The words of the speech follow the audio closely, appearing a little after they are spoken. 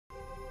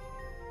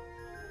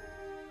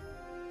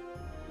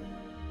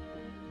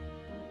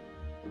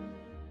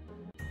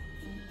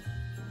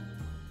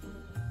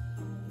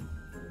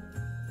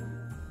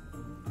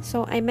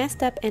So I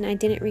messed up and I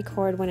didn't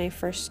record when I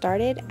first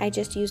started. I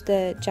just used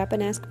the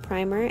Japonesque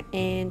primer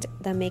and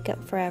the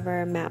Makeup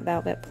Forever Matte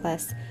Velvet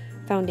Plus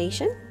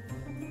foundation.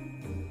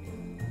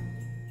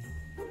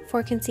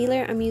 For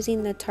concealer, I'm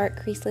using the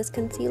Tarte Creaseless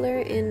Concealer,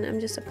 and I'm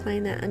just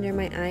applying that under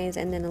my eyes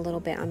and then a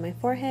little bit on my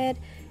forehead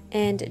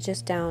and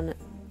just down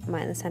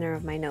the center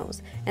of my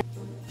nose.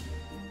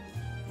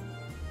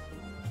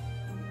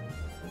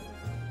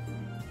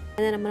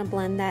 And then I'm going to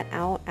blend that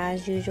out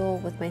as usual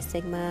with my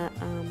Sigma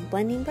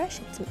blending brush.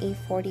 It's an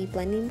E40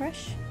 blending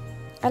brush.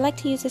 I like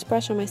to use this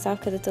brush on myself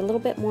because it's a little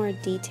bit more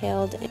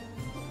detailed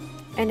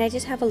and I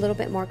just have a little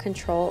bit more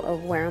control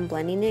of where I'm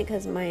blending it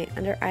because my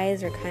under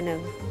eyes are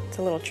it's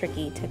a little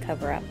tricky to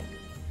cover up.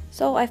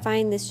 So I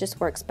find this just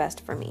works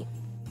best for me.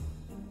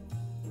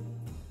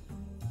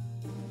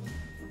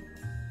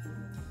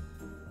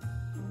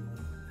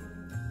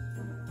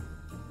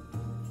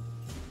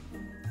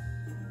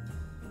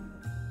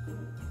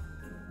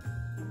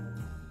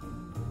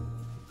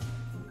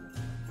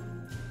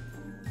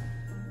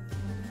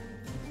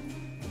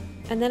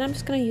 And then I'm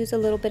just going to use a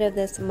little bit of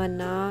this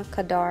Manna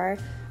Kadar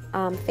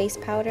face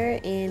powder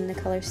in the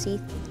color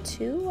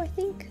C2, I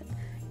think,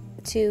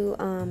 to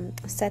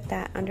set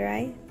that under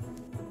eye.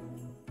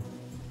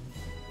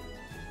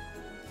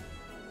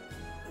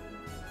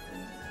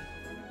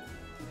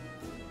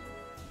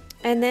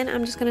 And then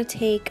I'm just going to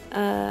take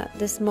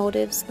this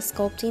Motives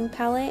sculpting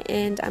palette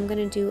and I'm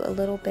going to do a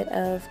little bit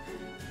of,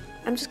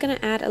 I'm just going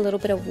to add a little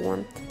bit of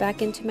warmth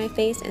back into my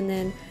face and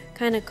then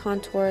kind of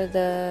contour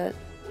the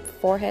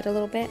forehead a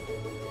little bit.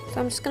 So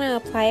I'm just going to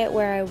apply it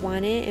where I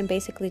want it, and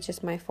basically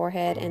just my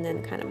forehead and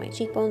then kind of my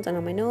cheekbones and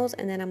on my nose,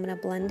 and then I'm going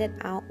to blend it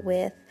out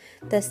with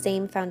the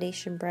same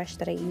foundation brush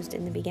that I used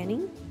in the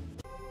beginning.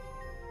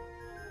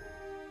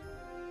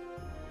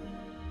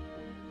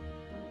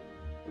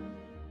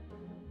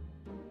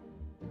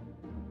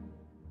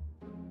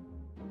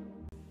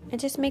 It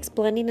just makes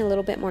blending a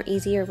little bit more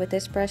easier with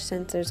this brush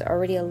since there's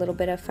already a little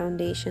bit of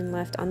foundation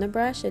left on the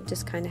brush. It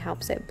just kind of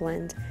helps it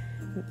blend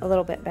a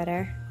little bit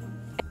better.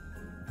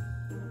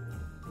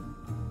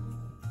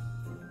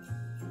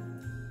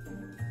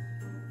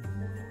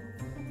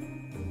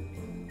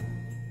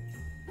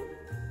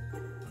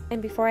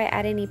 And before I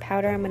add any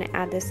powder, I'm going to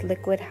add this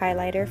liquid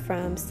highlighter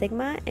from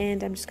Sigma,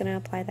 and I'm just going to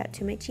apply that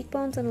to my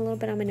cheekbones and a little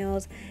bit on my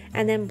nose,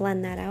 and then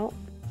blend that out.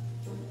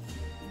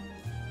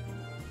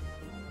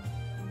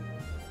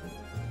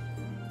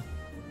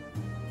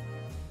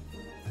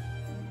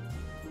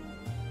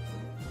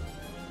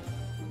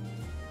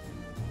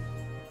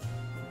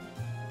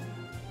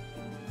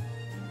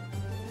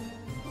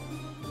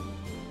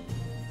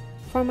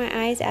 For my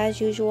eyes,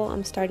 as usual,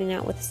 I'm starting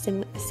out with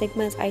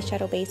Sigma's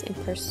eyeshadow base in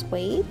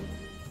Persuade.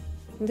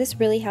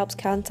 This really helps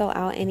cancel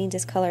out any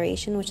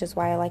discoloration, which is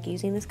why I like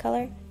using this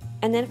color.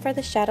 And then for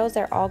the shadows,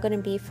 they're all going to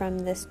be from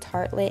this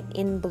Tartelette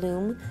In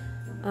Bloom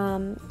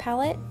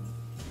palette.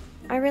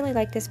 I really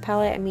like this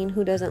palette. I mean,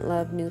 who doesn't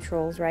love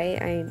neutrals,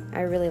 right?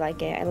 I really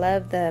like it. I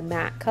love the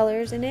matte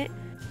colors in it.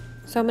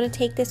 So I'm going to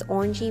take this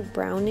orangey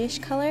brownish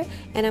color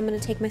and I'm going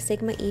to take my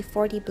Sigma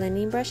E40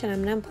 blending brush and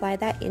I'm going to apply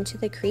that into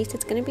the crease.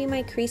 It's going to be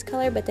my crease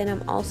color, but then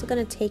I'm also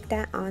going to take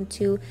that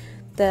onto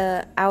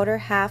the outer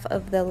half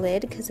of the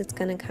lid because it's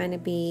going to kind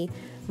of be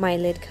my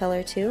lid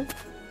color too.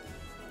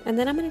 And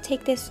then I'm going to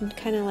take this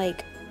kind of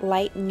like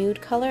light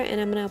nude color and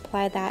I'm going to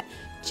apply that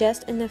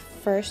just in the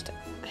first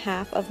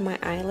half of my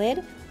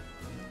eyelid.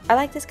 I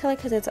like this color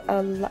because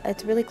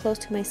it's really close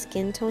to my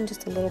skin tone,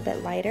 just a little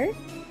bit lighter.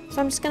 So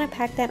I'm just going to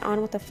pack that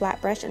on with a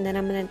flat brush and then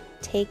I'm going to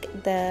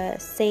take the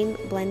same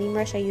blending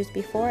brush I used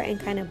before and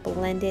kind of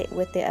blend it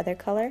with the other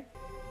color.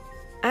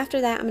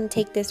 After that, I'm going to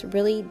take this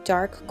really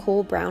dark,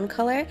 cool brown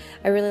color.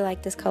 I really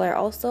like this color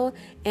also.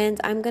 And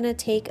I'm going to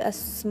take a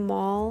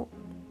small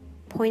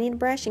pointed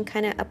brush and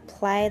kind of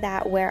apply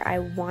that where I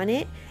want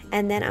it.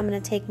 And then I'm going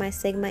to take my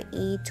Sigma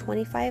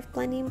E25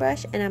 blending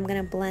brush and I'm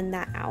going to blend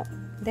that out.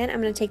 Then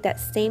I'm going to take that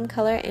same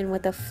color and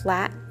with a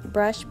flat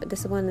brush, but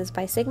this one is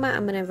by Sigma,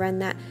 I'm going to run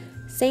that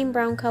same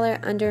brown color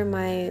under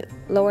my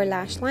lower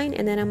lash line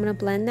and then I'm going to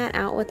blend that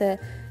out with a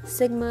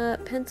Sigma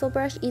pencil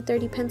brush,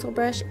 E30 pencil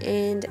brush,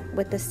 and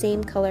with the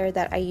same color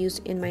that I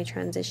used in my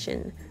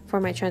transition, for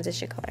my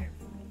transition color.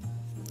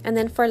 And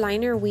then for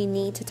liner, we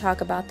need to talk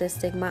about this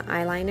Sigma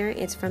eyeliner.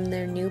 It's from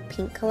their new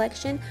pink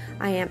collection.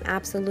 I am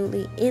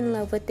absolutely in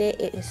love with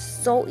it. It is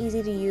so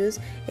easy to use.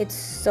 It's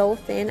so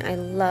thin. I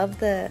love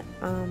the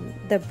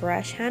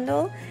brush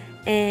handle,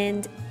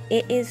 and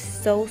it is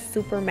so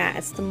super matte.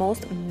 It's the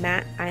most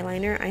matte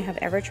eyeliner I have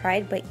ever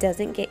tried, but it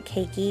doesn't get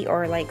cakey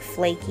or like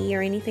flaky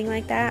or anything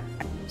like that.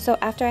 So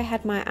after I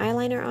had my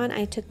eyeliner on,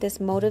 I took this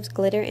Motives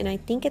glitter, and I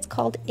think it's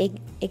called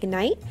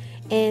Ignite,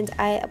 and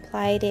I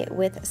applied it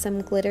with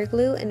some glitter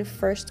glue and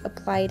first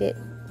applied it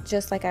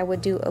just like I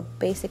would do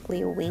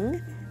basically a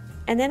wing.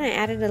 And then I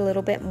added a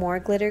little bit more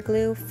glitter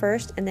glue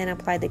first and then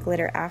applied the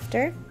glitter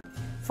after.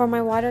 For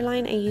my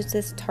waterline, I used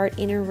this Tarte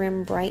Inner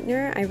Rim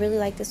Brightener. I really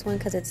like this one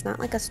because it's not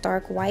like a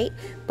stark white,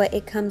 but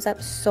it comes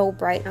up so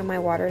bright on my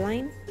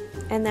waterline.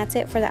 And that's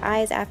it for the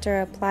eyes.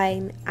 After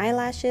applying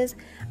eyelashes,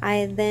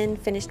 I then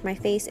finished my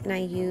face and I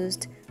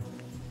used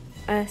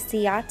a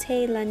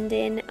Ciate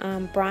London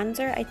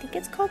bronzer. I think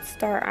it's called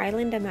Star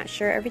Island, I'm not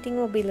sure. Everything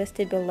will be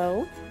listed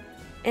below.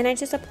 And I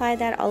just applied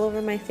that all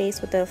over my face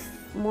with a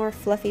more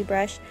fluffy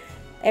brush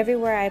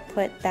everywhere I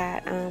put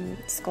that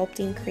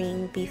sculpting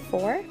cream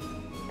before.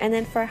 And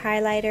then for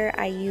highlighter,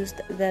 I used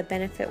the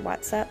Benefit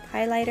What's Up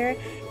highlighter,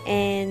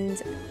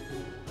 and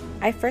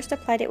I first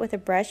applied it with a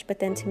brush, but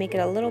then to make it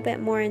a little bit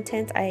more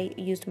intense, I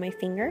used my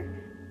finger.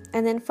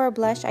 And then for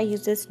blush, I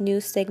used this new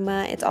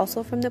Sigma. It's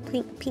also from the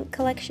pink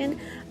collection,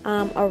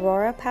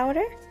 Aurora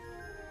powder.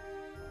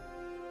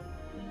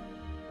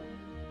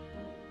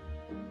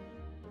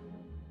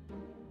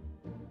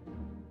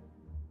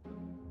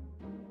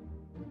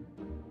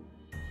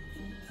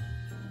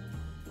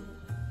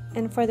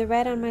 And for the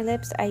red on my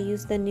lips, I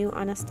used the new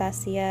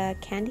Anastasia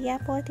Candy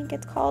Apple, I think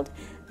it's called,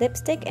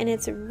 lipstick. And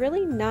it's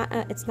really not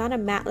a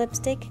matte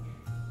lipstick,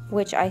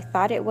 which I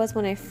thought it was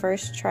when I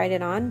first tried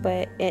it on,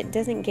 but it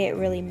doesn't get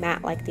really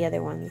matte like the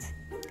other ones.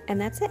 And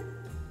that's it.